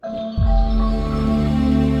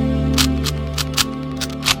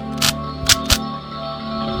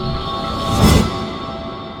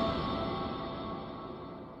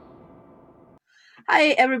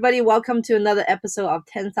Hi, everybody. Welcome to another episode of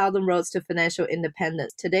 10,000 Roads to Financial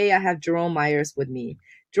Independence. Today, I have Jerome Myers with me.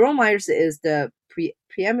 Jerome Myers is the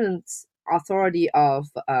preeminent authority of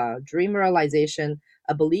dream realization,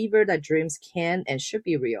 a believer that dreams can and should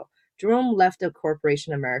be real. Jerome left the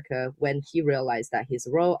corporation America when he realized that his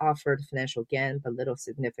role offered financial gain but little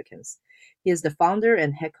significance. He is the founder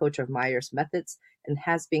and head coach of Myers Methods and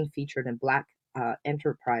has been featured in Black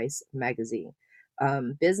Enterprise magazine.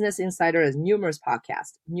 Business Insider has numerous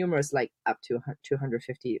podcasts, numerous like up to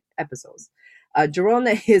 250 episodes. Jerome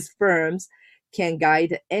and his firms can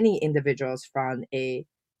guide any individuals from a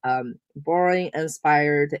boring,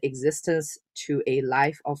 inspired existence to a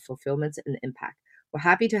life of fulfillment and impact. We're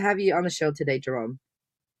happy to have you on the show today, Jerome.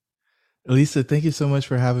 Lisa, thank you so much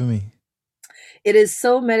for having me. It is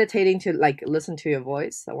so meditating to listen to your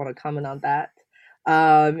voice. I want to comment on that.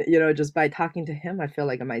 Just by talking to him, I feel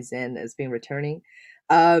like my Zen is being returning.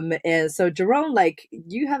 And so Jerome,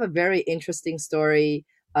 you have a very interesting story.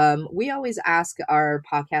 We always ask our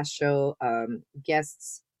podcast show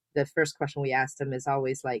guests, the first question we ask them is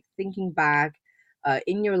always thinking back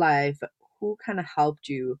in your life, who kind of helped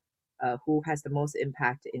you, who has the most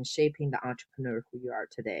impact in shaping the entrepreneur who you are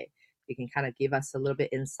today. You can kind of give us a little bit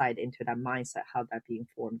insight into that mindset, how that being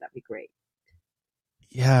formed. That'd be great.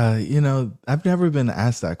 Yeah, I've never been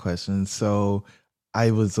asked that question. So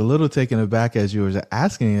I was a little taken aback as you were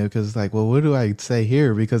asking it because it's like, well, what do I say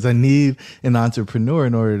here? Because I need an entrepreneur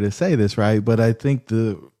in order to say this, right? But I think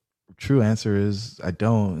the true answer is I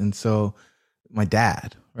don't. And so my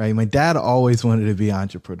dad, right? My dad always wanted to be an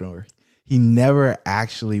entrepreneur. He never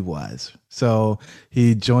actually was. So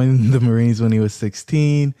he joined the Marines when he was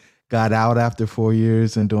 16, got out after 4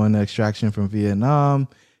 years and doing the extraction from Vietnam.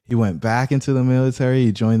 He went back into the military.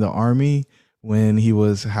 He joined the Army when he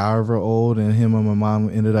was however old, and him and my mom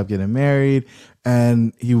ended up getting married.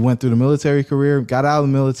 And he went through the military career, got out of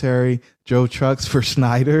the military, drove trucks for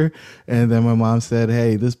Schneider. And then my mom said,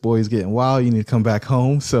 hey, this boy is getting wild. You need to come back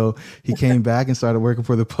home. So he came back and started working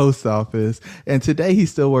for the post office. And today he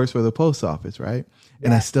still works for the post office, right? Yeah.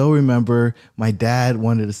 And I still remember my dad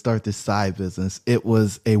wanted to start this side business. It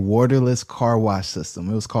was a waterless car wash system.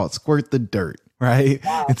 It was called Squirt the Dirt. Right.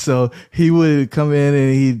 Wow. And so he would come in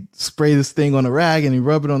and he'd spray this thing on a rag and he'd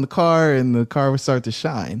rub it on the car and the car would start to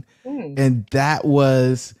shine. And that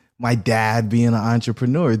was my dad being an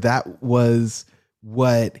entrepreneur. That was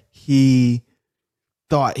what he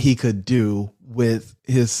thought he could do with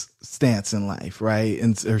his stance in life, right?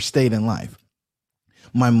 Or state in life.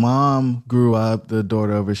 My mom grew up the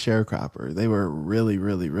daughter of a sharecropper. They were really,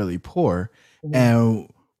 really, really poor. Mm-hmm.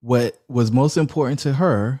 And what was most important to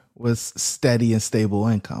her was steady and stable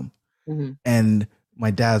income. Mm-hmm. And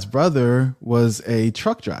my dad's brother was a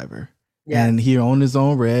truck driver. Yeah. And he owned his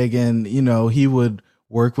own rig, and he would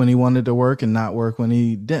work when he wanted to work and not work when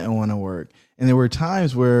he didn't want to work. And there were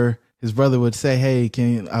times where his brother would say, hey,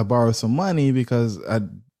 can I borrow some money because I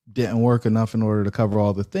didn't work enough in order to cover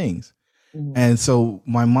all the things. Mm-hmm. And so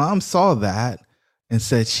my mom saw that and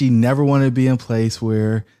said she never wanted to be in a place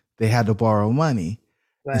where they had to borrow money.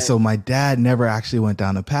 Right. And so my dad never actually went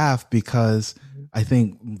down the path because I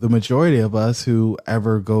think the majority of us who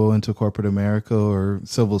ever go into corporate America or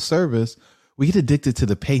civil service, we get addicted to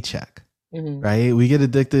the paycheck, right? We get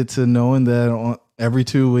addicted to knowing that every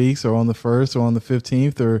 2 weeks or on the 1st or on the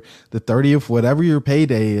 15th or the 30th, whatever your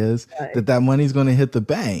payday is, right, that money's going to hit the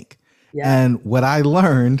bank. Yeah. And what I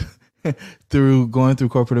learned through going through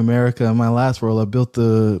corporate America in my last role, I built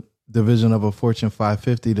the division of a Fortune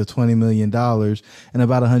 550 to $20 million and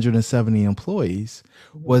about 170 employees,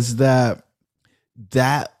 was that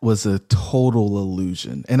was a total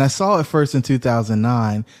illusion. And I saw it first in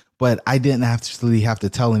 2009, but I didn't actually have to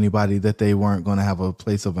tell anybody that they weren't going to have a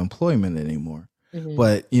place of employment anymore. Mm-hmm.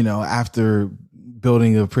 But, after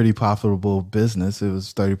building a pretty profitable business, it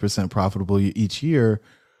was 30% profitable each year,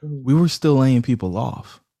 we were still laying people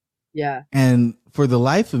off. Yeah. And for the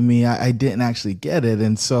life of me, I didn't actually get it.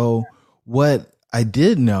 And so what I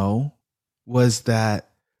did know was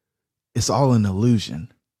that it's all an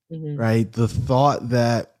illusion, right? The thought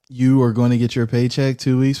that you are going to get your paycheck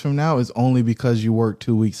 2 weeks from now is only because you worked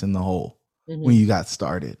 2 weeks in the hole when you got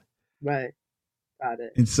started. Right. Got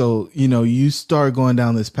it. And so, you start going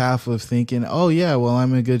down this path of thinking, oh yeah, well,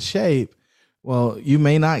 I'm in good shape. Well, you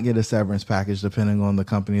may not get a severance package depending on the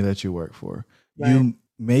company that you work for. Right. You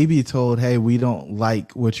may be told, hey, we don't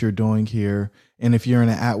like what you're doing here. And if you're in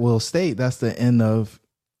an at-will state, that's the end of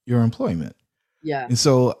your employment. Yeah. And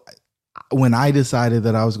so when I decided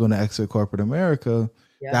that I was going to exit corporate America,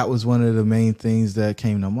 that was one of the main things that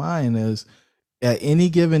came to mind is at any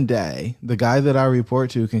given day, the guy that I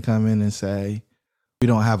report to can come in and say, we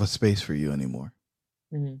don't have a space for you anymore.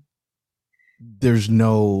 Mm-hmm. there's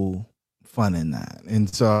no fun in that.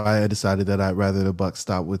 And so I decided that I'd rather the buck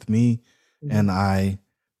stop with me Mm-hmm. and I,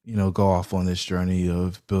 go off on this journey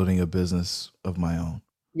of building a business of my own.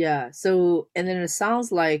 Yeah. So, and then it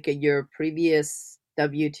sounds like your previous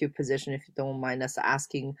W-2 position, if you don't mind us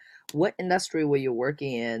asking, what industry were you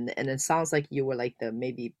working in? And it sounds like you were like the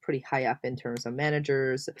maybe pretty high up in terms of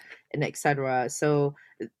managers and etc. So,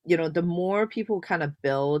 the more people kind of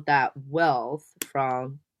build that wealth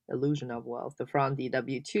from illusion of wealth from the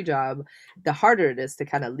W-2 job, the harder it is to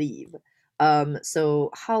kind of leave. So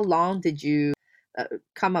how long did you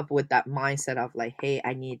come up with that mindset of like, hey,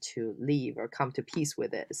 I need to leave or come to peace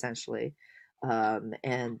with it, essentially?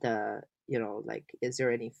 And like, is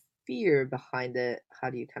there any fear behind it? How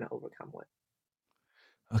do you kind of overcome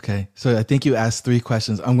it? Okay. So I think you asked three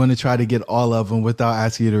questions. I'm going to try to get all of them without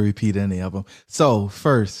asking you to repeat any of them. So,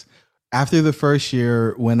 first, after the first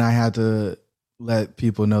year, when I had to let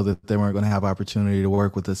people know that they weren't going to have opportunity to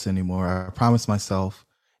work with us anymore, I promised myself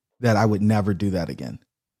that I would never do that again.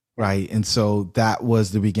 Yeah, Right. And so that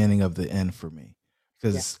was the beginning of the end for me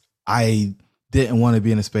yeah. because I didn't want to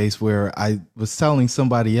be in a space where I was telling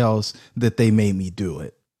somebody else that they made me do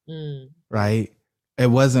it. Right. Right. It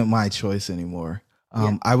wasn't my choice anymore.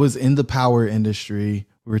 Yeah. I was in the power industry.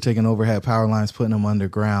 We were taking overhead power lines, putting them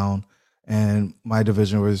underground. And my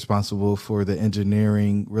division was responsible for the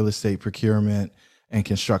engineering, real estate procurement, and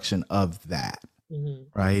construction of that. Hmm.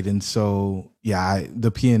 Right. And so, yeah,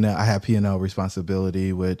 the P&L, I have P&L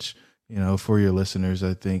responsibility, which, for your listeners,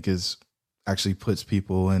 I think is actually puts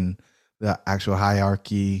people in the actual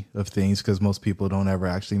hierarchy of things because most people don't ever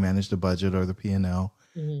actually manage the budget or the P&L.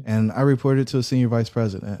 Hmm. And I reported to a senior vice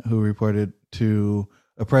president who reported to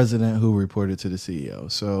a president who reported to the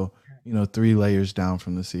CEO. So, three layers down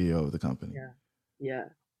from the CEO of the company. Yeah. Yeah.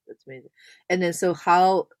 That's amazing. And then, so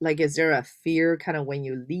how, like, is there a fear kind of when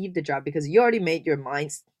you leave the job? Because you already made your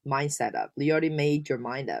mindset up. You already made your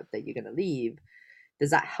mind up that you're going to leave. Does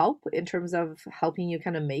that help in terms of helping you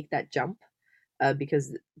kind of make that jump?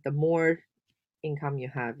 Because the more income you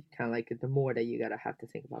have, kind of like the more that you gotta have to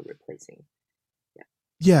think about replacing. Yeah.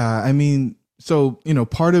 Yeah, I mean, so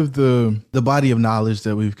part of the body of knowledge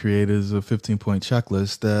that we've created is a 15-point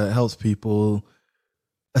checklist that helps people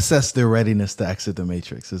assess their readiness to exit the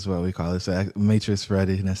matrix, is what we call it. So matrix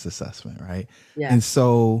readiness assessment, right? Yeah. And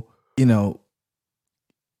so, you know,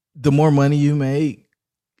 the more money you make,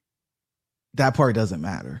 that part doesn't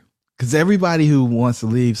matter. Because everybody who wants to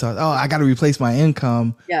leave says, oh, I got to replace my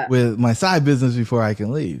income Yeah. with my side business before I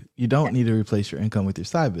can leave. You Yeah. don't need to replace your income with your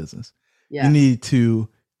side business. You Yeah. need to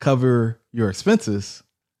cover your expenses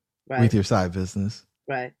with Right. your side business,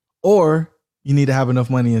 Right. or you need to have enough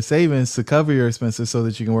money in savings to cover your expenses so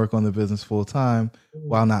that you can work on the business full time Hmm.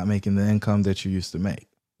 while not making the income that you used to make.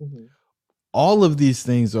 Hmm. All of these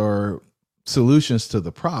things are solutions to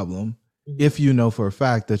the problem Hmm. if you know for a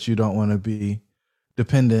fact that you don't want to be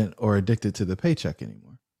dependent or addicted to the paycheck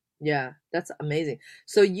anymore. Yeah, that's amazing.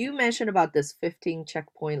 So you mentioned about this 15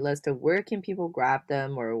 checkpoint list. Of where can people grab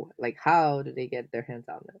them, or like how do they get their hands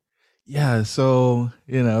on them? Yeah, so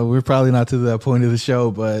we're probably not to that point of the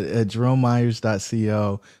show, but at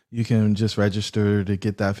jeromemyers.co, you can just register to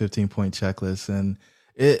get that 15-point checklist, and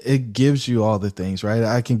it gives you all the things, right?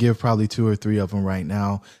 I can give probably two or three of them right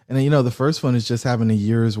now. And then, the first one is just having a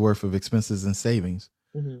year's worth of expenses and savings.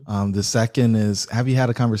 Hmm. The second is, have you had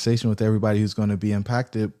a conversation with everybody who's going to be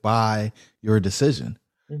impacted by your decision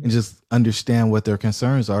and Hmm. just understand what their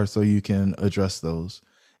concerns are so you can address those?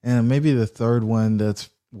 And maybe the third one that's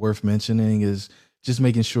worth mentioning is just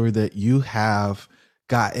making sure that you have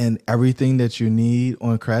gotten everything that you need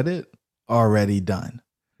on credit already done,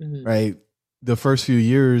 Hmm. right? The first few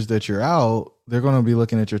years that you're out, they're going to be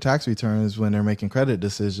looking at your tax returns when they're making credit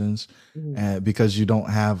decisions, Hmm. and because you don't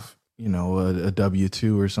have a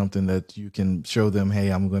W-2 or something that you can show them, hey,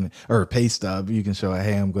 I'm going to, or a pay stub, you can show,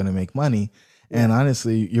 hey, I'm going to make money. Yeah. And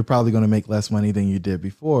honestly, you're probably going to make less money than you did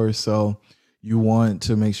before. So you want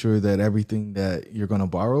to make sure that everything that you're going to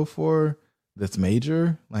borrow for that's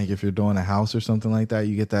major, like if you're doing a house or something like that,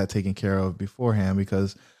 you get that taken care of beforehand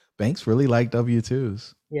because banks really like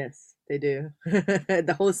W-2s. Yes, they do.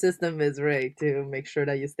 The whole system is rigged to make sure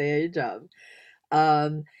that you stay at your job.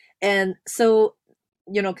 Um, and so,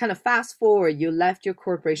 kind of fast forward, you left your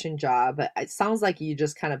corporation job. It sounds like you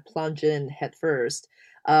just kind of plunge in head first,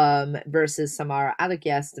 versus some of our other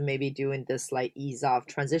guests maybe doing this like ease off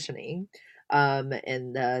transitioning.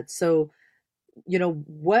 And so,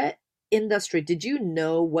 what industry did you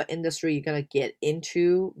know what industry you're gonna get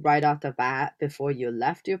into right off the bat before you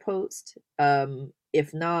left your post?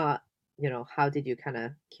 If not, how did you kind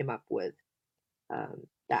of came up with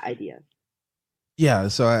that idea? Yeah,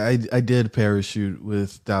 so I did parachute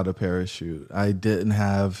without a parachute. I didn't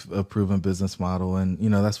have a proven business model, and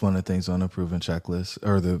that's one of the things on a proven checklist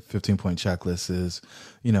or the 15-point checklist is,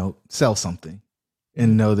 sell something Mhm.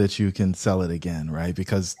 and know that you can sell it again, right?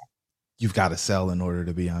 Because you've got to sell in order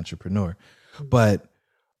to be an entrepreneur. Mhm. But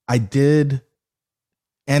I did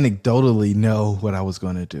anecdotally know what I was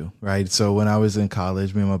going to do, right? So when I was in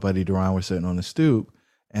college, me and my buddy Duran were sitting on the stoop,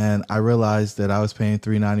 and I realized that I was paying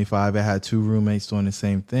 $395. I had two roommates doing the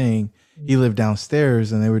same thing. He lived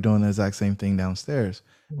downstairs, and they were doing the exact same thing downstairs.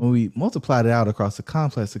 When Mhm. we multiplied it out across the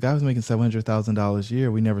complex, the guy was making $700,000 a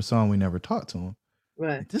year. We never saw him. We never talked to him.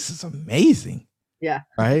 Right. Like, this is amazing, Yeah.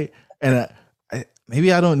 right? And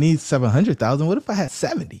maybe I don't need 700,000. What if I had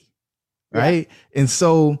 70? Yeah. Right. And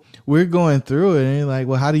so we're going through it and you're like,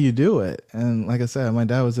 well, how do you do it? And like I said, my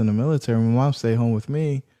dad was in the military. My mom stayed home with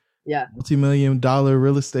me. Yeah. Multi-million-dollar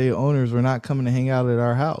real estate owners were not coming to hang out at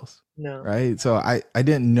our house. No. Right. So I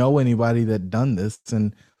didn't know anybody that done this.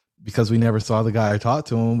 And because we never saw the guy or talked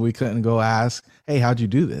to him, we couldn't go ask, hey, how'd you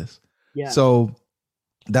do this? Yeah. So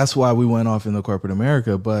that's why we went off in the corporate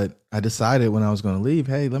America. But I decided when I was going to leave,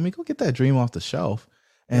 hey, let me go get that dream off the shelf.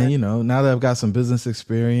 And, now that I've got some business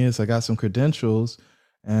experience, I got some credentials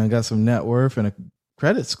and I got some net worth and a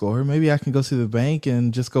credit score, maybe I can go to the bank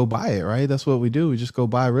and just go buy it, right? That's what we do. We just go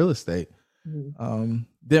buy real estate. Mhm.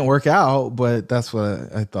 Didn't work out, but that's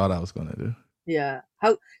what I thought I was going to do. Yeah.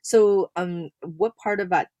 What part of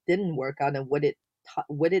that didn't work out, and what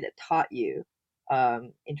did it taught you,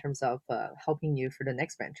 in terms of helping you for the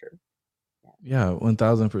next venture? Yeah,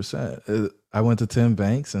 1000%. I went to 10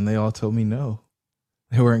 banks and they all told me no.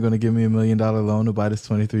 They weren't going to give me $1 million loan to buy this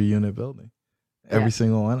 23 unit building. Yeah. Every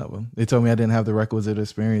single one of them. They told me I didn't have the requisite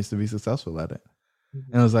experience to be successful at it.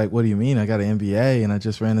 Mhm. And I was like, what do you mean? I got an MBA and I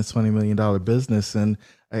just ran this $20 million business and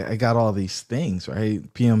I got all these things, right?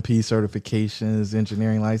 PMP certifications,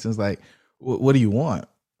 engineering license. Like, what do you want?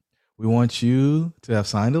 We want you to have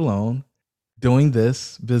signed a loan, doing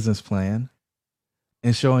this business plan,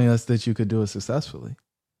 and showing us that you could do it successfully.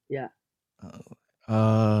 Yeah.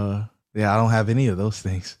 Yeah, I don't have any of those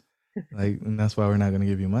things. And that's why we're not going to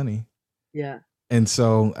give you money. Yeah. And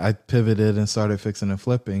so I pivoted and started fixing and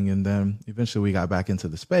flipping. And then eventually we got back into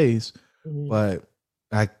the space, Mhm. but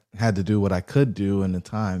I had to do what I could do in the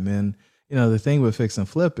time. And, the thing with fix and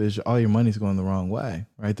flip is all your money's going the wrong way,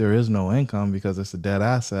 right? There is no income because it's a dead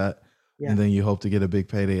asset. Yeah. And then you hope to get a big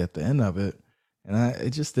payday at the end of it. And I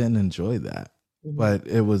just didn't enjoy that. Mhm. But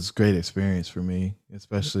it was great experience for me,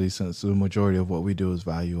 especially since the majority of what we do is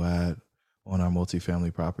value add on our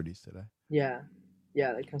multifamily properties today. Yeah.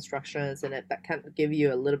 Yeah, the constructions and that can give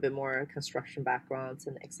you a little bit more construction backgrounds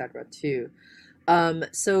and etc. too.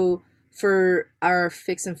 So for our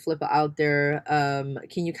fix and flip out there,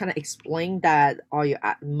 can you kind of explain that all your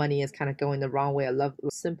money is kind of going the wrong way? I love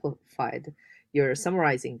simplified. You're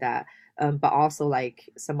summarizing that, but also like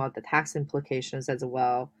some of the tax implications as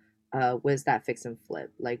well. With that fix and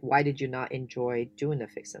flip, like why did you not enjoy doing the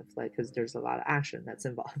fix and flip? Because there's a lot of action that's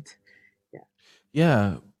involved. Yeah.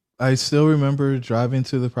 Yeah, I still remember driving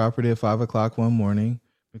to the property at 5 o'clock one morning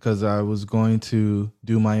because I was going to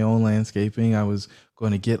do my own landscaping. I was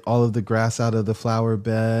going to get all of the grass out of the flower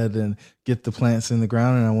bed and get the plants in the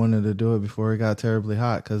ground. And I wanted to do it before it got terribly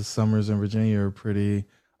hot because summers in Virginia are pretty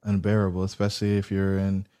unbearable, especially if you're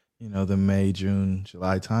in, the May, June,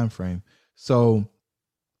 July timeframe. So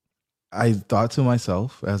I thought to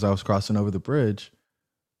myself as I was crossing over the bridge,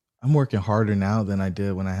 I'm working harder now than I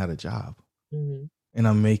did when I had a job. Hmm. And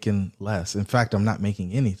I'm making less. In fact, I'm not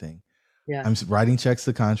making anything. Yeah. I'm writing checks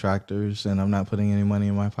to contractors and I'm not putting any money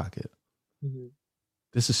in my pocket. Hmm.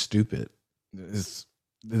 This is stupid.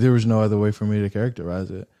 There was no other way for me to characterize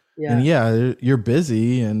it. Yeah. And yeah, you're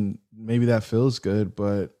busy and maybe that feels good,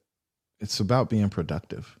 but it's about being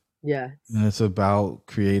productive. Yeah. And it's about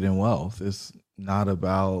creating wealth. It's not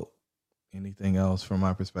about anything else from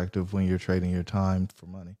my perspective when you're trading your time for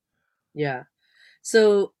money. Yeah.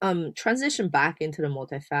 So, transition back into the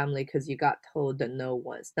multifamily because you got told the no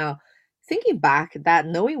once. Now, thinking back, that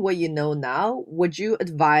knowing what you know now, would you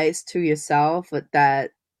advise to yourself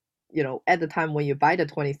that, at the time when you buy the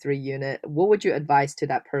 23 unit, what would you advise to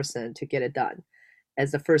that person to get it done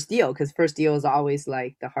as the first deal? Because first deal is always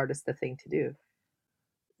like the hardest thing to do.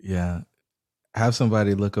 Yeah. Have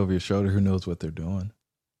somebody look over your shoulder who knows what they're doing.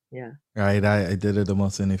 Yeah. Right. I did it the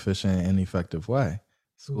most inefficient and effective way.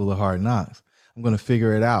 School of hard knocks. I'm going to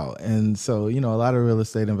figure it out. And so, a lot of real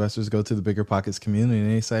estate investors go to the Bigger Pockets community and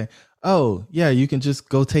they say, oh, yeah, you can just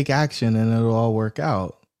go take action and it'll all work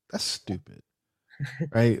out. That's stupid.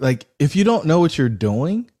 Right. Like if you don't know what you're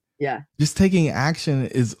doing, Yeah. just taking action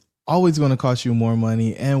is always going to cost you more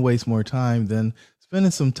money and waste more time than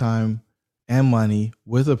spending some time and money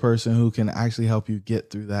with a person who can actually help you get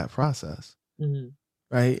through that process. Mm-hmm.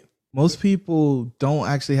 Right? Most people don't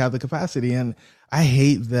actually have the capacity. And I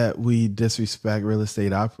hate that we disrespect real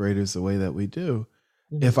estate operators the way that we do.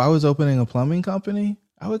 Mm-hmm. If I was opening a plumbing company,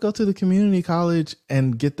 I would go to the community college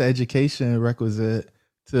and get the education requisite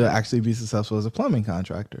to actually be successful as a plumbing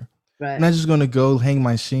contractor. Right. I'm not just going to go hang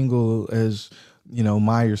my shingle as,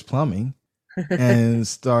 Myers Plumbing and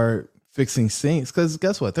start fixing sinks, because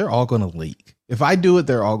guess what? They're all going to leak. If I do it,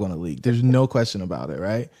 they're all going to leak. There's no question about it,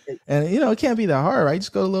 right? And, it can't be that hard, right?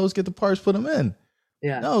 Just go to Lowe's, get the parts, put them in.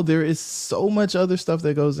 Yeah. No, there is so much other stuff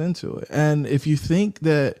that goes into it. And if you think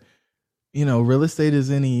that, real estate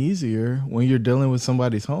is any easier when you're dealing with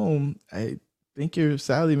somebody's home, I think you're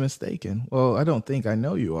sadly mistaken. Well, I don't think, I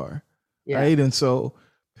know you are. Yeah. Right? And so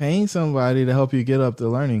paying somebody to help you get up the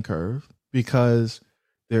learning curve, because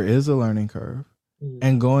there is a learning curve,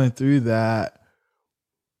 and going through that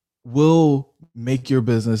will make your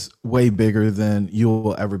business way bigger than you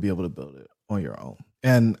will ever be able to build it on your own.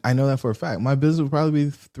 And I know that for a fact. My business will probably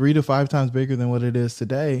be 3 to 5 times bigger than what it is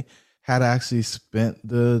today had I actually spent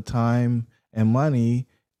the time and money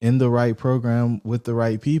in the right program with the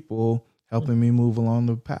right people helping me move along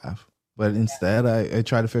the path. But instead, I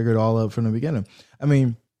try to figure it all out from the beginning. I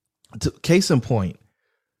mean, case in point,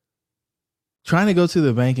 trying to go to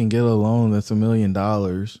the bank and get a loan that's $1 million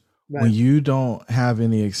when you don't have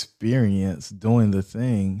any experience doing the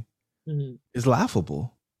thing is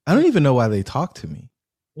laughable. I don't even know why they talk to me.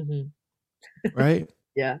 Right?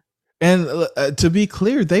 Yeah. And to be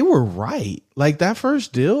clear, they were right. Like that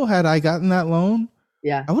first deal, had I gotten that loan,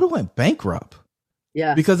 I would have went bankrupt.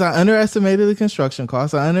 Yeah. Because I underestimated the construction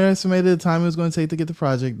costs. I underestimated the time it was going to take to get the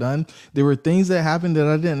project done. There were things that happened that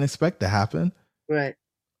I didn't expect to happen. Right.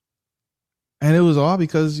 And it was all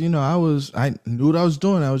because, I knew what I was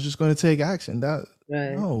doing. I was just going to take action.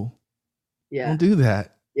 No. Yeah. Don't do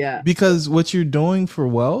that. Yeah. Because what you're doing for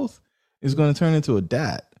wealth is going to turn into a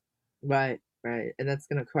debt. Right. Right. And that's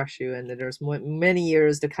going to crush you. And there's many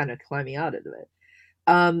years to kind of climbing out of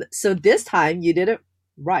it. So this time you did it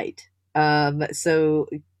right. So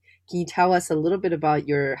can you tell us a little bit about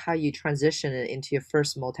how you transitioned into your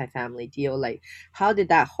first multifamily deal? Like, how did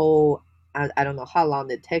that whole, I don't know how long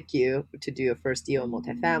did it take you to do your first deal in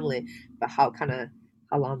multifamily, but how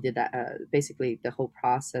long did that, basically the whole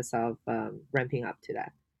process of ramping up to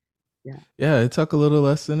that? Yeah, it took a little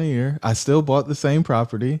less than a year. I still bought the same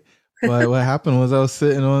property. But what happened was I was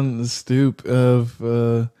sitting on the stoop of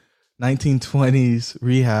 1920s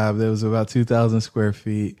rehab that was about 2,000 square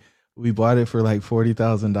feet. We bought it for like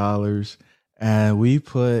 $40,000, and we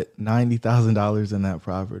put $90,000 in that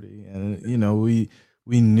property. And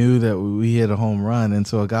we knew that we hit a home run. And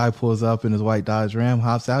so a guy pulls up in his white Dodge Ram,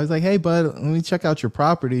 hops out. He's like, "Hey, bud, let me check out your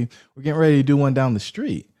property. We're getting ready to do one down the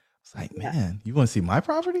street." It's like, "Man, you want to see my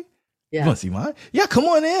property? Yeah. You want to see mine? Yeah, come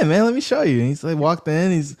on in, man. Let me show you." And he's like, walked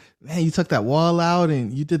in. "Man, you took that wall out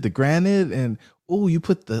and you did the granite, and you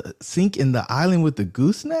put the sink in the island with the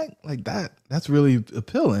gooseneck like that. That's really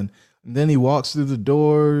appealing." And then he walks through the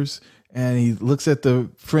doors and he looks at the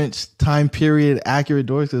French time period accurate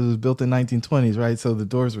doors, because it was built in 1920s, right? So the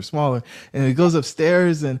doors were smaller. And he goes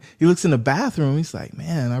upstairs and he looks in the bathroom. He's like,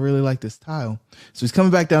 "Man, I really like this tile." So he's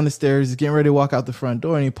coming back down the stairs. He's getting ready to walk out the front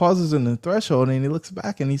door, and he pauses in the threshold and he looks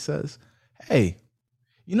back and he says, "Hey,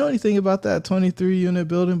 you know anything about that 23-unit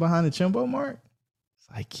building behind the Chimbo Mart?" It's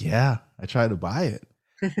like, "Yeah, I tried to buy it."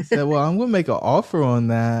 He said, "Well, I'm going to make an offer on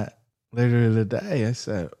that later today." I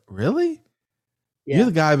said, "Really? Yeah. You're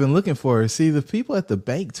the guy I've been looking for. See, the people at the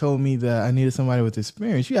bank told me that I needed somebody with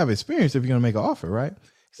experience. You have experience if you're going to make an offer, right?"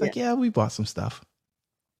 He's like, "Yeah, we bought some stuff."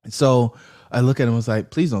 And so I look at him and was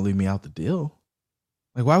like, "Please don't leave me out the deal.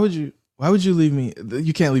 Like, why would you leave me?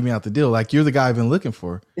 You can't leave me out the deal. Like, you're the guy I've been looking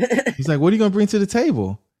for." He's like, "What are you going to bring to the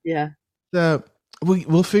table?" Yeah.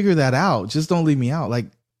 We'll figure that out. Just don't leave me out. Like,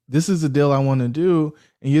 this is the deal I want to do,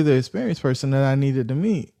 and you're the experienced person that I needed to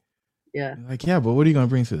meet. Yeah. Like, "Yeah, but what are you going to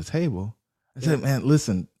bring to the table?" I said, "Man,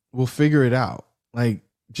 listen, we'll figure it out. Like,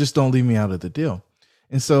 just don't leave me out of the deal."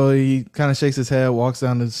 And so he kind of shakes his head, walks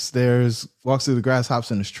down the stairs, walks through the grass,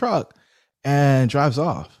 hops in his truck, and drives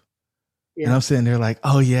off. Yeah. And I'm sitting there like,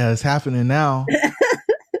 "Oh yeah, it's happening now."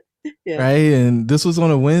 Right. And this was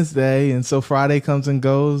on a Wednesday. And so Friday comes and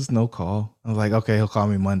goes, no call. I was like, "Okay, he'll call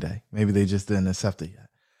me Monday. Maybe they just didn't accept it yet."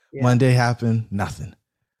 Yeah. Monday happened, nothing.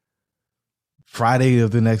 Friday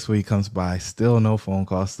of the next week comes by, still no phone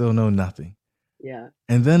call, still no nothing. Yeah.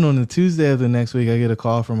 And then on the Tuesday of the next week, I get a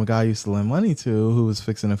call from a guy I used to lend money to, who was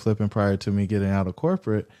fixing and flipping prior to me getting out of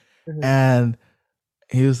corporate. Mm-hmm. And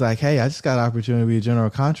he was like, "Hey, I just got an opportunity to be a general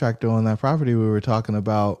contractor on that property we were talking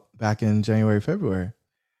about back in January, February.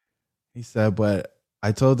 He said, but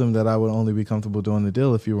I told them that I would only be comfortable doing the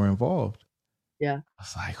deal if you were involved. Yeah. I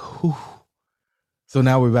was like, whew. So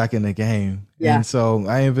now we're back in the game. Yeah. And so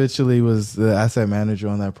I eventually was the asset manager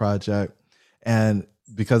on that project. And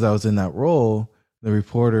because I was in that role, the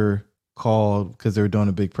reporter called because they were doing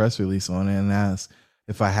a big press release on it and asked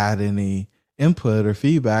if I had any input or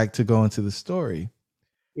feedback to go into the story.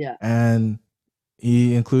 Yeah. And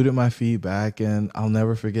he included my feedback. And I'll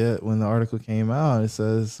never forget when the article came out, it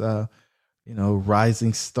says,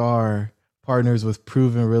 Rising Star partners with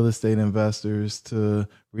proven real estate investors to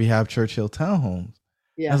rehab Churchill townhomes.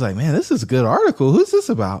 Yeah. I was like, man, this is a good article. Who's this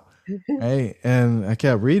about? Right. And I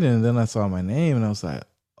kept reading, and then I saw my name and I was like,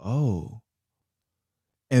 oh.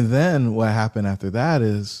 And then what happened after that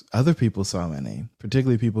is other people saw my name,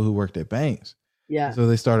 particularly people who worked at banks. Yeah. So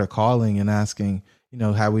they started calling and asking,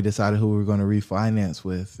 have we decided who we were going to refinance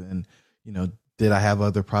with? And, did I have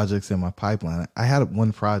other projects in my pipeline? I had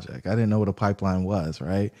one project. I didn't know what a pipeline was,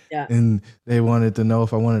 right? Yeah. And they wanted to know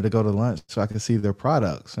if I wanted to go to lunch so I could see their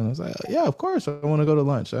products. And I was like, yeah, of course I want to go to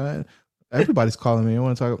lunch. Everybody's calling me. I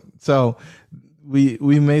want to talk. So we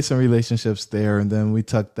made some relationships there, and then we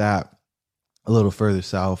took that a little further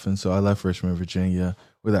south. And so I left Richmond, Virginia,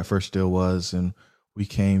 where that first deal was, and we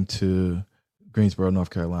came to Greensboro, North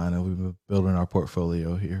Carolina. We've been building our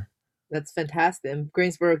portfolio here. That's fantastic. And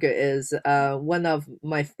Greensboro is one of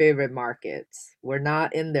my favorite markets. We're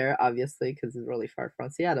not in there, obviously, because it's really far from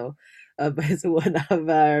Seattle, but it's one of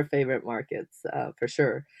our favorite markets for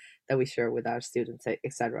sure that we share with our students,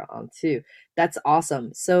 etc. on too. That's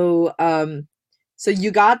awesome. So, so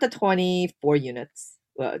you got the 24 units,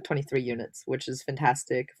 23 units, which is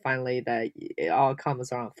fantastic. Finally, that it all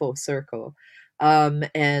comes around full circle.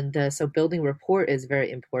 So building rapport is very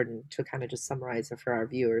important to kind of just summarize it for our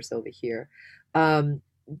viewers over here. Then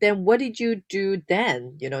what did you do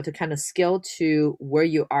then, to kind of scale to where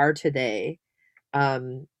you are today?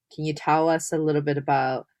 Can you tell us a little bit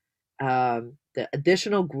about the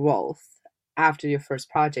additional growth after your first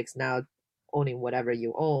projects, now owning whatever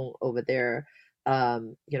you own over there?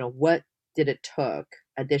 What did it took,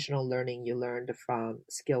 additional learning you learned from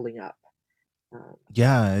scaling up?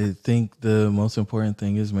 Yeah, I think the most important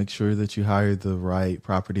thing is make sure that you hire the right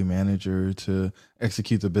property manager to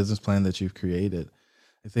execute the business plan that you've created.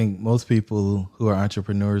 I think most people who are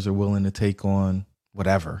entrepreneurs are willing to take on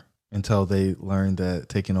whatever until they learn that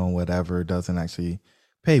taking on whatever doesn't actually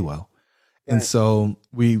pay well. Right. And so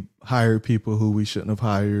we hired people who we shouldn't have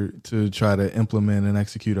hired to try to implement and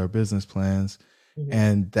execute our business plans. Mm-hmm.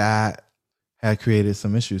 And that had created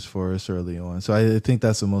some issues for us early on. So I think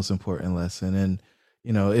that's the most important lesson. And,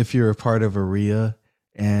 if you're a part of AREA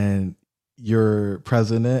and your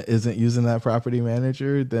president isn't using that property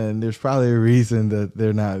manager, then there's probably a reason that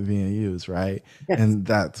they're not being used, right? Yes. And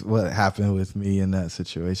that's what happened with me in that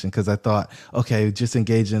situation. Because I thought, okay, just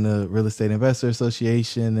engage in a real estate investor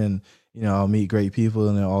association and, I'll meet great people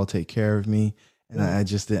and they'll all take care of me. And I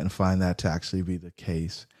just didn't find that to actually be the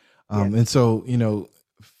case. And so,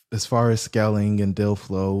 as far as scaling and deal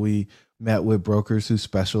flow, we met with brokers who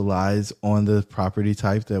specialize on the property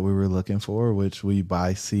type that we were looking for, which we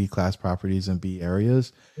buy C-class properties in B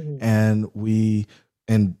areas. Mm-hmm.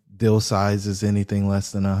 And deal size is anything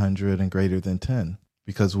less than 100 and greater than 10,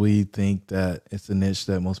 because we think that it's a niche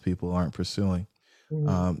that most people aren't pursuing.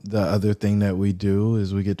 Mm-hmm. The other thing that we do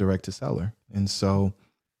is we get direct to seller. And so,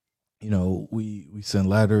 we send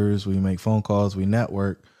letters, we make phone calls, we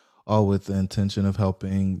network, all with the intention of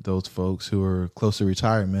helping those folks who are close to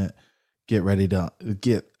retirement get ready to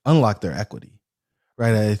unlock their equity,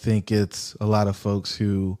 right? I think it's a lot of folks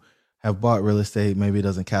who have bought real estate, maybe it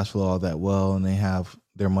doesn't cash flow all that well, and they have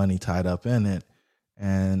their money tied up in it.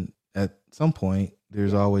 And at some point,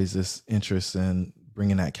 there's always this interest in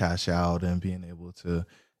bringing that cash out and being able to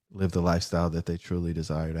live the lifestyle that they truly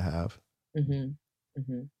desire to have. Mm-hmm.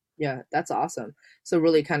 Mm-hmm. Yeah, that's awesome. So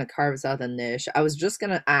really kind of carves out a niche. I was just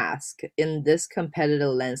going to ask, in this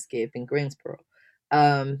competitive landscape in Greensboro,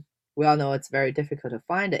 we all know it's very difficult to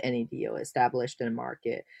find any deal established in the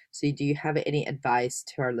market. So do you have any advice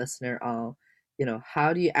to our listener on,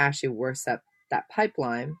 how do you actually work that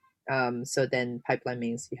pipeline? So then pipeline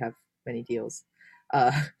means you have many deals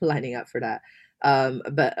lining up for that.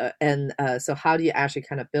 So how do you actually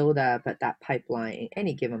kind of build up that pipeline in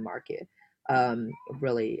any given market? Do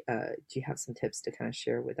you have some tips to kind of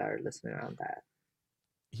share with our listener on that?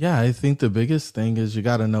 Yeah, I think the biggest thing is you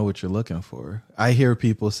got to know what you're looking for. I hear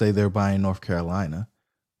people say they're buying North Carolina.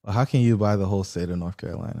 Well, how can you buy the whole state of North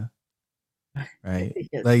Carolina? Right?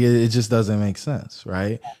 Yes. Like it just doesn't make sense,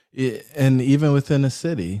 right? And even within a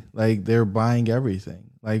city, like they're buying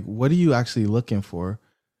everything. Like, what are you actually looking for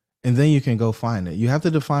and then you can go find it. You have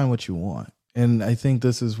to define what you want. And I think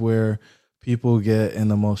this is where people get in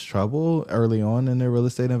the most trouble early on in their real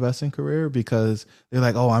estate investing career, because they're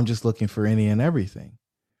like, oh, I'm just looking for any and everything.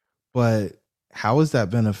 But how is that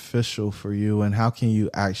beneficial for you? And how can you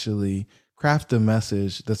actually craft a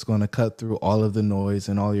message that's going to cut through all of the noise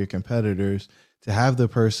and all your competitors to have the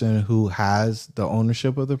person who has the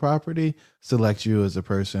ownership of the property select you as a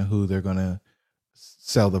person who they're going to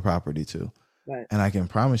sell the property to? Right. And I can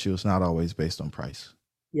promise you it's not always based on price.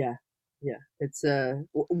 Yeah. Yeah. It's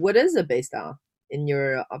what is it based on, in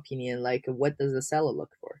your opinion? Like, what does the seller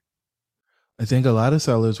look for? I think a lot of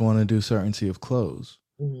sellers want to do certainty of close,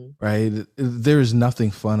 Mm-hmm. right? There's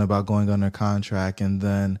nothing fun about going under contract and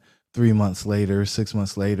then 3 months later, 6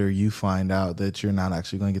 months later, you find out that you're not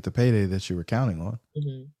actually going to get the payday that you were counting on.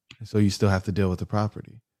 Mm-hmm. So you still have to deal with the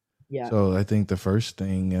property. Yeah. So I think the first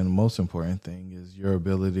thing and most important thing is your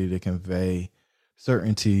ability to convey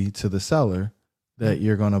certainty to the seller that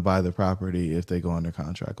you're going to buy the property if they go under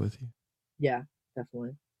contract with you. Yeah,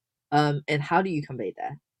 definitely. And how do you convey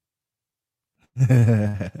that?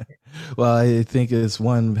 Well, I think it's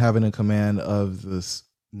one, having a command of this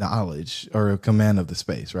knowledge or a command of the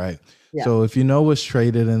space, right? Yeah. So if you know what's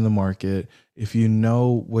traded in the market, if you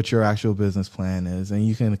know what your actual business plan is, and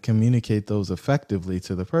you can communicate those effectively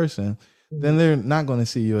to the person, then Mhm. they're not going to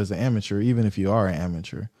see you as an amateur, even if you are an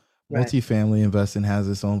amateur. Right. Multifamily investing has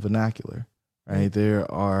its own vernacular, right? There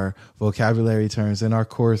are vocabulary terms in our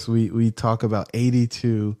course. We talk about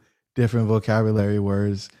 82 different vocabulary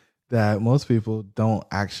words that most people don't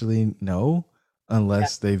actually know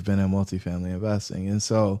unless they've been in multifamily investing. And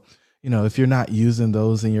so, if you're not using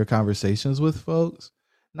those in your conversations with folks,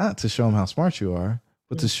 not to show them how smart you are,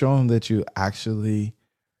 but to show them that you actually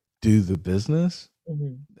do the business,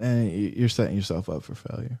 Mhm. and you're setting yourself up for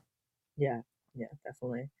failure. Yeah, yeah,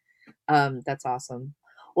 definitely. That's awesome.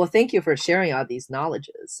 Well, thank you for sharing all these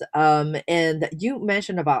knowledges. And you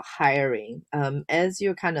mentioned about hiring. As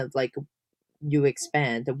you kind of like you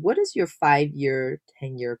expand, what is your 5 year,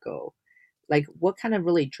 10 year goal? Like, what kind of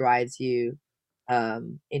really drives you,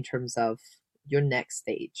 in terms of your next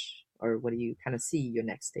stage, or what do you kind of see your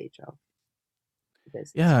next stage of the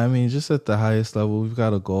business? Yeah, I mean, just at the highest level, we've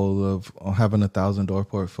got a goal of having $1,000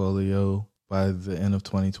 portfolio by the end of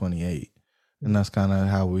 2028. And Mhm. that's kind of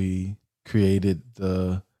how we created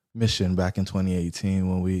the mission back in 2018,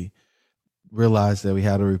 when we realized that we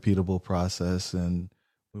had a repeatable process and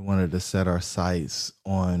we wanted to set our sights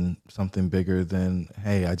on something bigger than,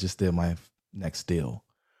 hey, I just did my next deal.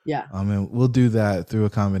 Yeah. And we'll do that through a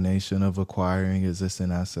combination of acquiring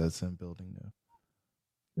existing assets and building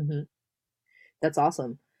new. Hmm. That's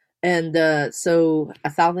awesome. And so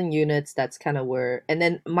 1,000 units, that's kind of where, and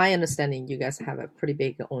then my understanding, you guys have a pretty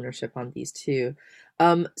big ownership on these too.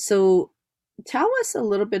 So tell us a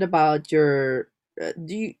little bit about your,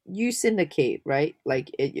 do you syndicate, right?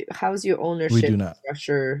 Like, how's your We ownership do not.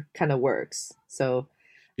 structure kind of works? So, uh,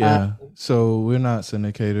 Yeah. So we're not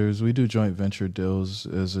syndicators. We do joint venture deals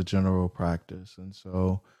as a general practice. And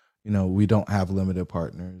so, we don't have limited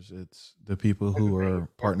partners. It's the people who everybody, are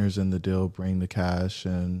partners in the deal bring the cash,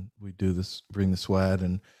 and we do this, bring the sweat,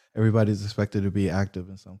 and everybody's expected to be active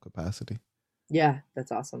in some capacity. yeah,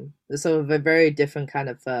 that's awesome. So a very different kind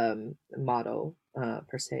of model,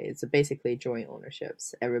 per se. It's basically joint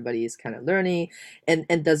ownerships. Everybody is kind of learning.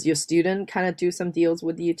 And does your student kind of do some deals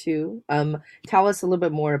with you too? Tell us a little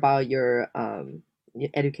bit more about your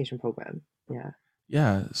education program. Yeah.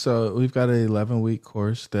 Yeah, so we've got a 11-week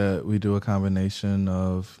course that we do a combination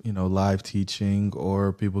of, live teaching,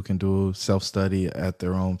 or people can do self-study at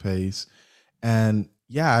their own pace. And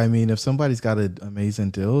yeah, I mean, if somebody's got an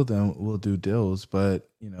amazing deal, then we'll do deals. But,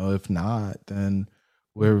 if not, then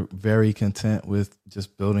we're very content with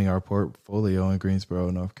just building our portfolio in Greensboro,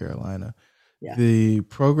 North Carolina. Yeah. The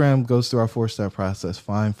program goes through our 4-step process: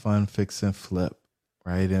 find, fund, fix, and flip.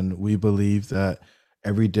 Right. And we believe that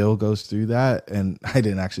every deal goes through that. And I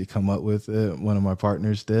didn't actually come up with it. One of my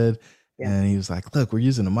partners did. Yeah. And he was like, look, we're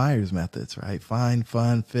using the Myers methods, right? Find,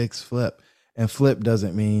 fund, fix, flip. And flip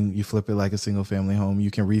doesn't mean you flip it like a single family home. You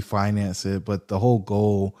can refinance it. But the whole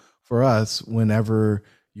goal for us, whenever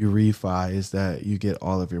you refi, is that you get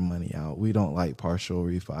all of your money out. We don't like partial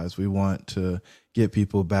refis. We want to get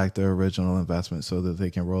people back their original investment so that they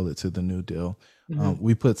can roll it to the new deal. Hmm.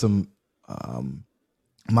 We put some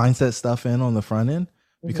mindset stuff in on the front end,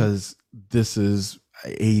 Hmm. because this is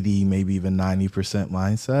 80, maybe even 90%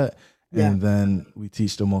 mindset. Yeah. And then we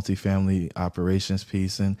teach the multifamily operations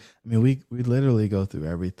piece. And I mean, we literally go through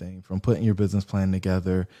everything from putting your business plan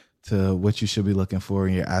together to what you should be looking for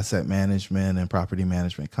in your asset management and property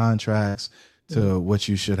management contracts, to what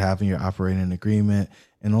you should have in your operating agreement,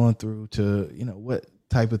 and on through to, what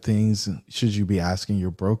type of things should you be asking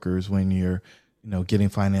your brokers when you're, getting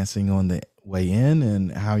financing on the way in,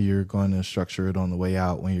 and how you're going to structure it on the way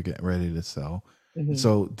out when you're getting ready to sell. Mm-hmm.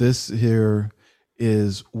 So this here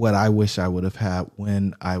is what I wish I would have had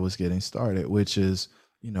when I was getting started, which is,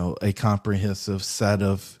 a comprehensive set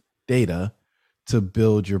of data to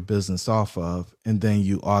build your business off of. And then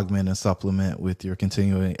you augment and supplement with your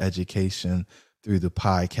continuing education through the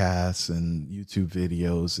podcasts and YouTube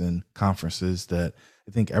videos and conferences that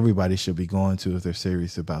I think everybody should be going to if they're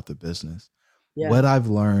serious about the business. Yeah. What I've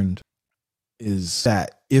learned is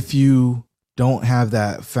that if you don't have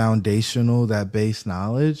that foundational, that base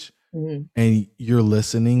knowledge, and you're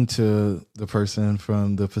listening to the person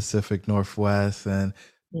from the Pacific Northwest and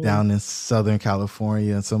down in Southern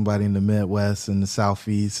California and somebody in the Midwest and the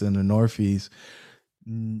Southeast and the Northeast,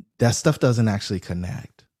 that stuff doesn't actually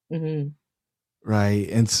connect. Right.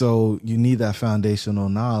 And so you need that foundational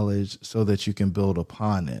knowledge so that you can build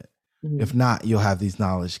upon it. If not, you'll have these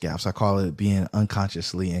knowledge gaps. I call it being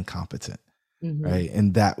unconsciously incompetent. Right.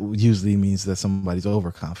 And that usually means that somebody's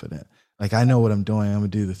overconfident. Like, I know what I'm doing, I'm gonna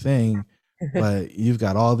do the thing, but you've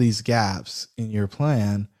got all these gaps in your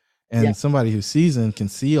plan, and somebody who's seasoned can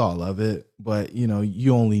see all of it, but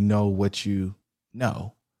you only know what you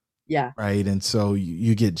know. Yeah. Right. And so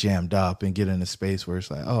you get jammed up and get in a space where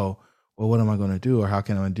it's like, oh, well, what am I going to do? Or how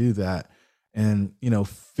can I do that? And,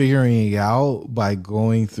 figuring it out by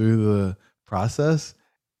going through the process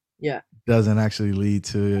doesn't actually lead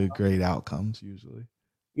to great outcomes usually.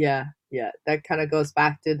 Yeah. That kind of goes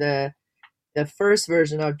back to the first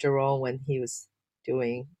version of Jerome when he was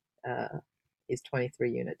doing his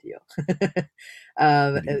 23 unit deal.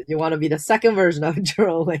 You want to be the second version of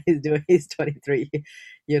Jerome when he's doing his 23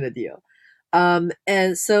 unit deal.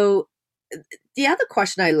 And so the other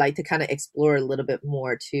question I'd like to kind of explore a little bit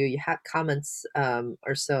more too, you had comments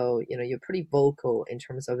or so, you're pretty vocal in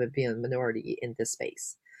terms of it being a minority in this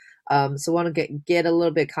space. So I want to get a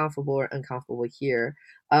little bit comfortable or uncomfortable here.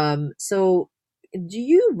 So do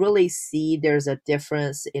you really see there's a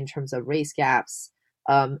difference in terms of race gaps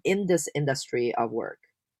in this industry of work?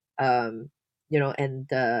 And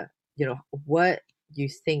what you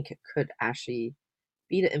think could actually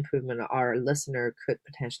be the improvement our listener could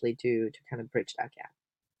potentially do to kind of bridge that gap?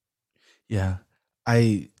 Yeah,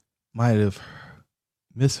 I might have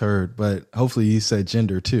misheard, but hopefully you said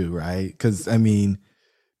gender too, right? Because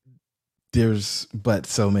there's but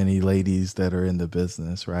so many ladies that are in the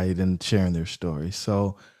business, right, and sharing their stories.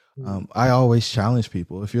 So I always challenge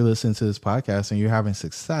people, if you're listening to this podcast and you're having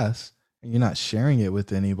success and you're not sharing it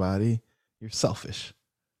with anybody, you're selfish,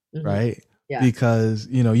 right? Yeah. Because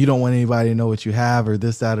you don't want anybody to know what you have or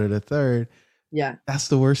this, that, or the third. Yeah, that's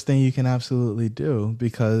the worst thing you can absolutely do,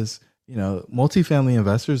 because multifamily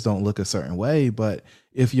investors don't look a certain way, but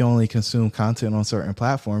if you only consume content on certain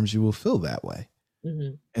platforms, you will feel that way.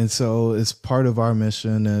 And so it's part of our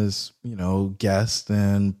mission as, guests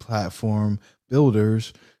and platform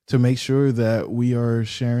builders to make sure that we are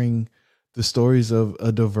sharing the stories of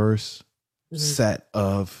a diverse set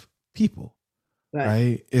of people,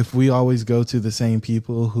 right? If we always go to the same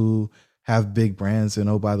people who have big brands and,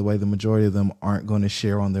 oh, by the way, the majority of them aren't going to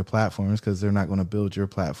share on their platforms because they're not going to build your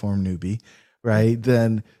platform, newbie, right?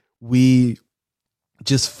 Then we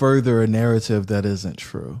just further a narrative that isn't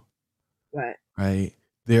true. Right.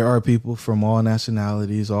 There are people from all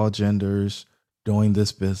nationalities, all genders doing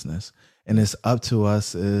this business. And it's up to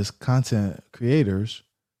us as content creators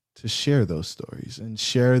to share those stories and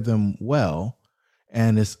share them well.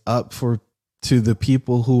 And it's up to the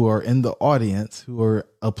people who are in the audience, who are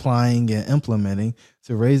applying and implementing,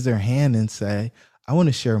 to raise their hand and say, I want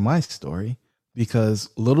to share my story, because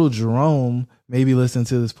little Jerome may be listening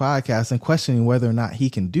to this podcast and questioning whether or not he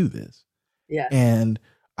can do this. Yeah. And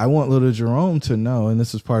I want little Jerome to know, and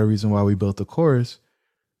this is part of the reason why we built the course,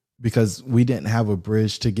 because we didn't have a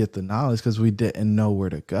bridge to get the knowledge because we didn't know where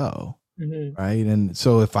to go. Right. And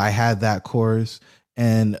so if I had that course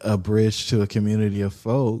and a bridge to a community of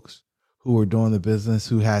folks who were doing the business,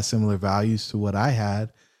 who had similar values to what I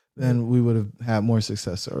had, then we would have had more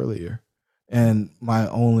success earlier. And my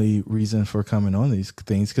only reason for coming on these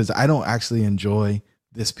things, because I don't actually enjoy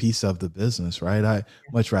this piece of the business, right? I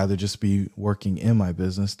much rather just be working in my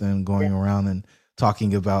business than going around and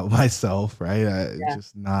talking about myself, right?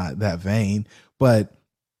 Just not that vain. But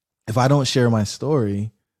if I don't share my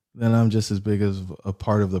story, then I'm just as big as a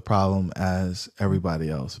part of the problem as everybody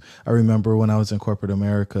else. I remember when I was in corporate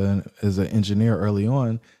America and as an engineer early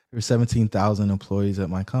on, there were 17,000 employees at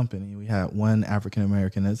my company. We had one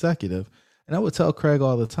African-American executive. And I would tell Craig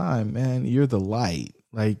all the time, man, you're the light.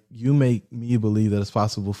 like you make me believe that it's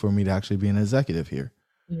possible for me to actually be an executive here.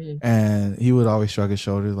 Mhm. And he would always shrug his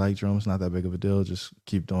shoulders, like, Jerome's not that big of a deal. Just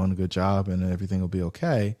keep doing a good job and everything will be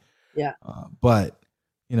okay. Yeah. But,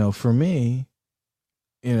 for me,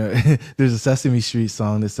 there's a Sesame Street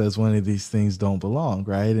song that says one of these things don't belong,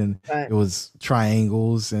 right? And Right. it was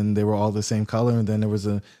triangles and they were all the same color. And then there was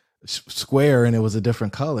a square and it was a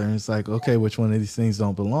different color. And it's like, okay, which one of these things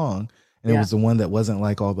don't belong? And it Yeah. was the one that wasn't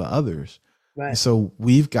like all the others. And Right. so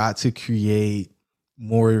we've got to create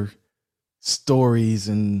more stories,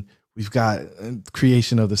 and we've got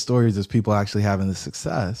creation of the stories as people actually having the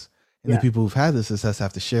success, and the Yeah. people who've had the success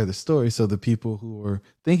have to share the story so the people who are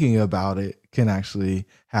thinking about it can actually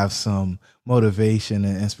have some motivation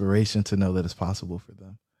and inspiration to know that it's possible for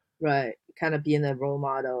them. Right. Kind of being a role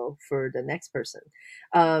model for the next person.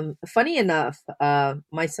 Funny enough,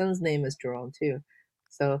 my son's name is Jerome too.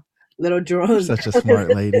 So little You're Jerome. such a smart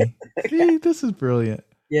lady. See, this is brilliant.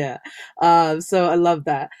 Yeah. So I love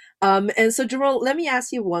that. And so Jerome, let me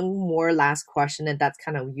ask you one more last question, and that's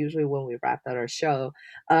kind of usually when we wrap up our show.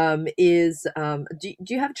 Do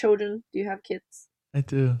you have children? Do you have kids? I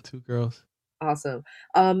do. Two girls. Awesome.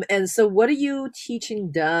 And so what are you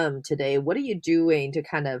teaching them today? What are you doing to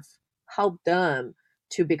kind of help them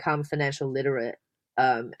to become financial literate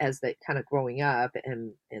as they kind of growing up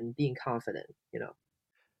and being confident, you know?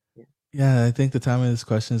 Yeah. Yeah, I think the timing of this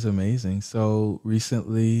question is amazing. So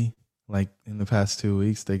recently, like in the past 2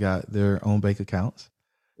 weeks, they got their own bank accounts,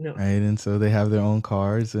 No. right? And so they have their own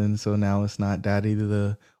cards, and so now it's not daddy to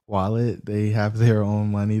the wallet. They have their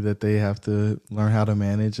own money that they have to learn how to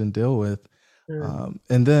manage and deal with. Mm,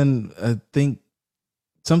 And then I think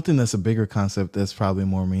something that's a bigger concept that's probably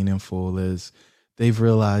more meaningful is they've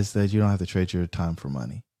realized that you don't have to trade your time for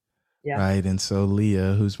money, yeah. right? And so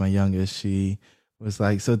Leah, who's my youngest, she was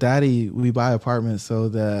like, "So, Daddy, we buy apartments so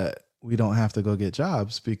that we don't have to go get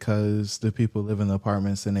jobs because the people live in the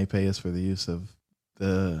apartments and they pay us for the use of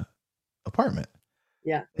the apartment."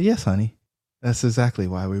 Yeah. Yes, honey, that's exactly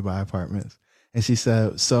why we buy apartments. And she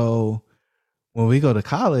said, "So when we go to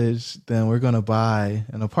college, then we're going to buy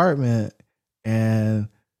an apartment and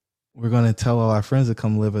we're going to tell all our friends to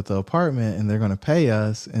come live at the apartment and they're going to pay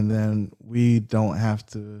us. And then we don't have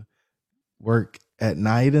to work at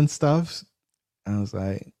night and stuff." I was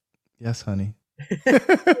like, "Yes, honey." You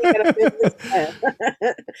got a business plan.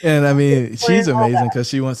 And I mean, Plan she's all amazing that. because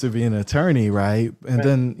she wants to be an attorney, right? And Right.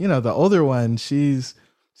 then, the older one, she's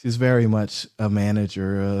very much a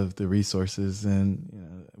manager of the resources,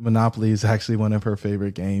 and Monopoly is actually one of her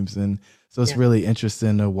favorite games. And so it's Yeah. really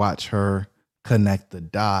interesting to watch her connect the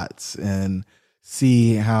dots and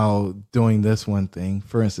see how doing this one thing,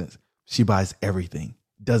 for instance, she buys everything.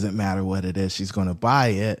 Doesn't matter what it is, she's going to buy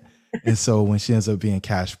it. And so when she ends up being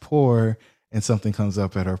cash poor and something comes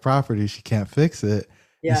up at her property, she can't fix it.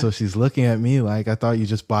 And Yeah. so she's looking at me like, "I thought you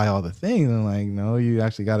just buy all the things." And I'm like, "No, you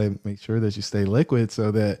actually got to make sure that you stay liquid so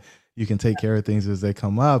that you can take care of things as they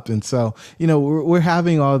come up." And so, we're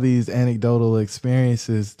having all these anecdotal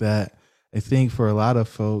experiences that I think for a lot of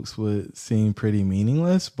folks would seem pretty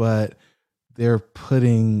meaningless, but they're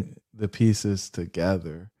putting the pieces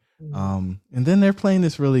together. Mhm. And then they're playing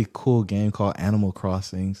this really cool game called Animal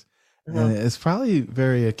Crossings. Uh-huh. And it's probably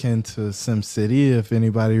very akin to Sim City, if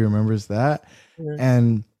anybody remembers that. Mhm.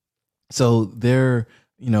 And so they're,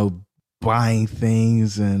 buying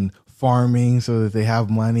things and farming so that they have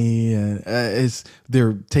money, and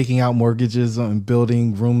they're taking out mortgages and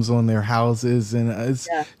building rooms on their houses, and it's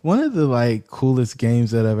Yeah. one of the like coolest games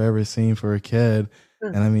that I've ever seen for a kid. Huh.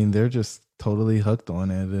 And I mean, they're just totally hooked on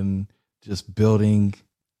it and just building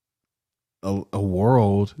a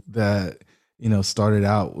world that started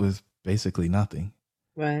out with basically nothing.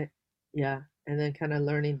 Right. Yeah. And then kind of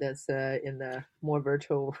learning this in the more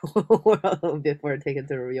virtual world before taking to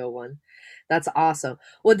the real one. That's awesome.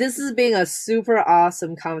 Well, this has been a super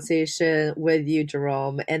awesome conversation with you,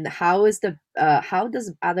 Jerome. And how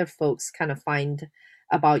does other folks kind of find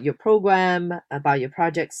about your program, about your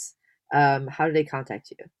projects? How do they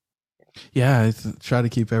contact you? Yeah, I try to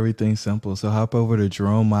keep everything simple. So hop over to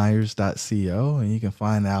jeromemyers.co and you can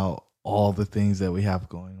find out all the things that we have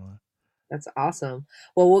going on. That's awesome.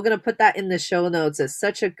 Well, we're gonna put that in the show notes. It's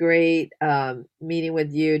such a great meeting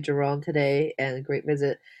with you, Jerome, today, and a great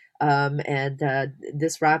visit. And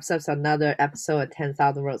this wraps up another episode of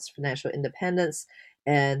 10,000 Roads to Financial Independence.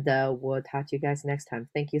 And we'll talk to you guys next time.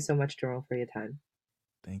 Thank you so much, Jerome, for your time.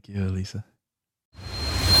 Thank you, Elisa.